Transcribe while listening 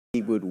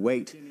He would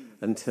wait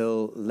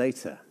until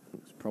later.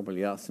 It's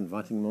probably us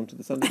inviting him onto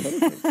the Sunday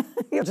television.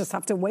 You'll just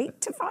have to wait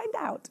to find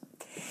out.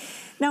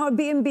 Now, a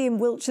B&B in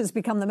Wiltshire has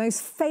become the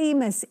most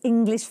famous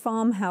English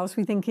farmhouse,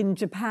 we think, in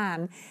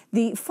Japan.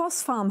 The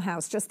Fosse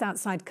Farmhouse, just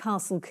outside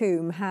Castle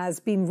Combe, has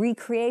been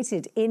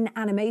recreated in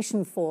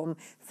animation form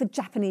for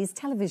Japanese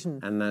television.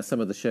 And now some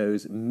of the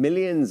show's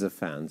millions of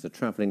fans are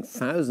travelling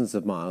thousands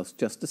of miles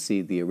just to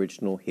see the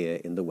original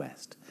here in the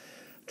West.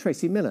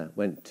 Tracy Miller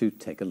went to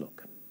take a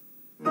look.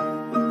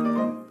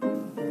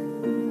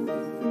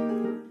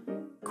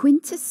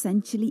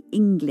 Quintessentially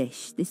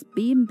English, this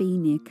B&B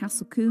near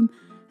Castle Combe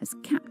has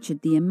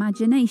captured the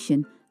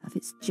imagination of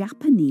its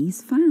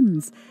Japanese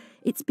fans.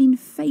 It's been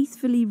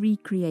faithfully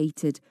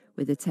recreated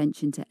with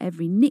attention to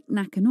every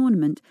knick-knack and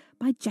ornament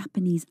by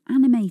Japanese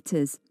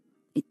animators.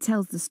 It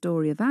tells the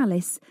story of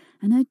Alice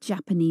and her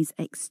Japanese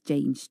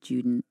exchange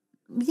student.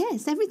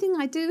 Yes, everything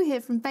I do here,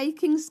 from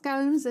baking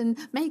scones and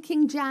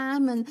making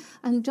jam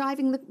and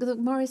driving the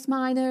Morris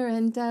Minor,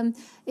 and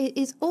it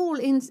is all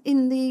in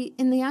the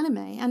anime.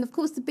 And of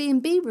course, the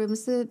B&B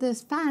rooms,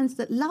 the fans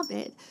that love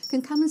it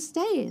can come and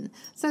stay in.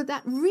 So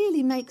that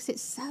really makes it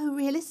so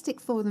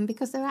realistic for them,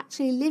 because they're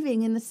actually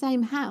living in the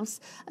same house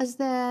as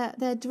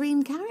their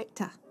dream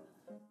character.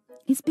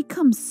 It's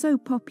become so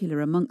popular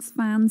amongst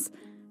fans,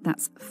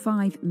 that's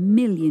 5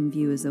 million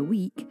viewers a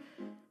week,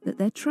 that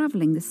they're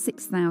travelling the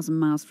 6,000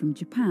 miles from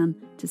Japan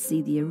to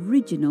see the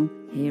original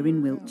here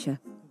in Wiltshire.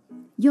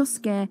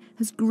 Yosuke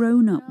has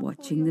grown up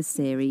watching the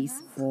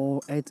series.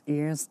 For 8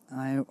 years,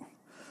 I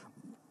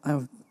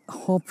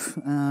hope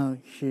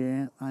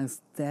here.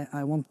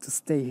 I want to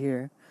stay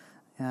here.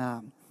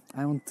 I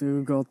want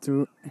to go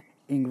to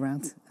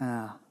England.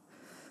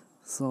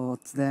 So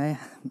today,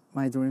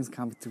 my dreams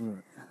come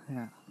true.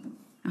 Yeah.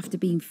 After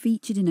being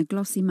featured in a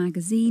glossy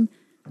magazine,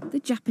 the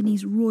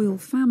Japanese royal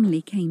family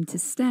came to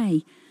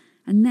stay,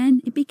 and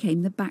then it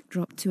became the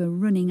backdrop to a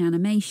running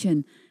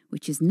animation,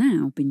 which has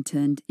now been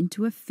turned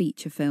into a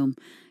feature film.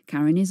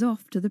 Caron is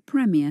off to the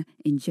premiere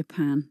in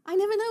Japan. I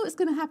never know what's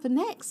going to happen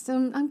next.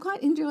 I'm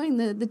quite enjoying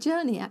the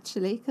journey,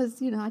 actually,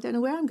 because, I don't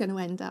know where I'm going to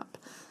end up.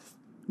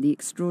 The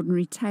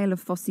extraordinary tale of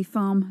Fosse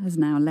Farm has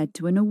now led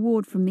to an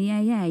award from the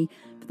AA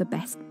for the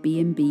best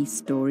B&B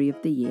story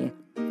of the year.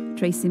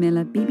 Tracy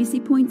Miller,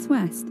 BBC Points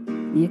West,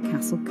 near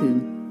Castle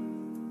Combe.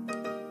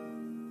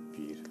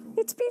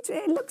 It's beautiful.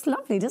 It looks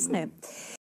lovely, doesn't it?